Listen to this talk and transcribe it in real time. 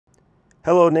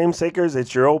Hello, namesakers.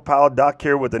 It's your old pal Doc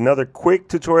here with another quick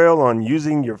tutorial on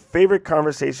using your favorite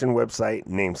conversation website,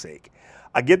 Namesake.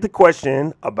 I get the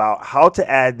question about how to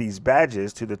add these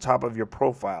badges to the top of your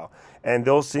profile, and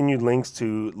they'll send you links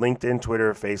to LinkedIn,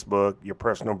 Twitter, Facebook, your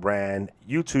personal brand,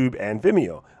 YouTube, and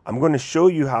Vimeo. I'm going to show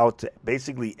you how to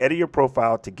basically edit your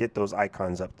profile to get those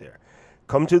icons up there.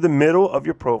 Come to the middle of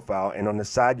your profile, and on the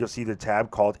side, you'll see the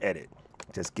tab called Edit.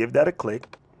 Just give that a click,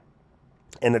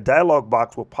 and a dialog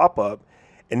box will pop up.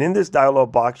 And in this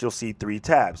dialog box, you'll see three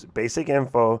tabs: Basic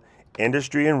Info,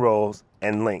 Industry and Roles,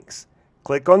 and Links.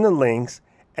 Click on the links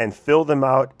and fill them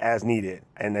out as needed.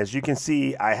 And as you can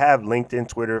see, I have LinkedIn,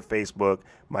 Twitter, Facebook,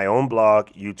 my own blog,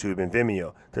 YouTube, and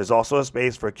Vimeo. There's also a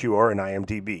space for Quora and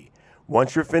IMDb.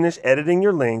 Once you're finished editing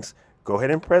your links, go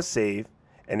ahead and press Save.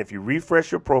 And if you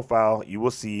refresh your profile, you will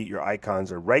see your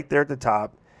icons are right there at the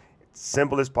top. It's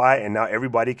simple as pie, and now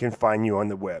everybody can find you on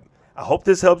the web. I hope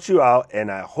this helps you out, and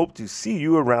I hope to see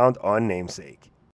you around on Namesake.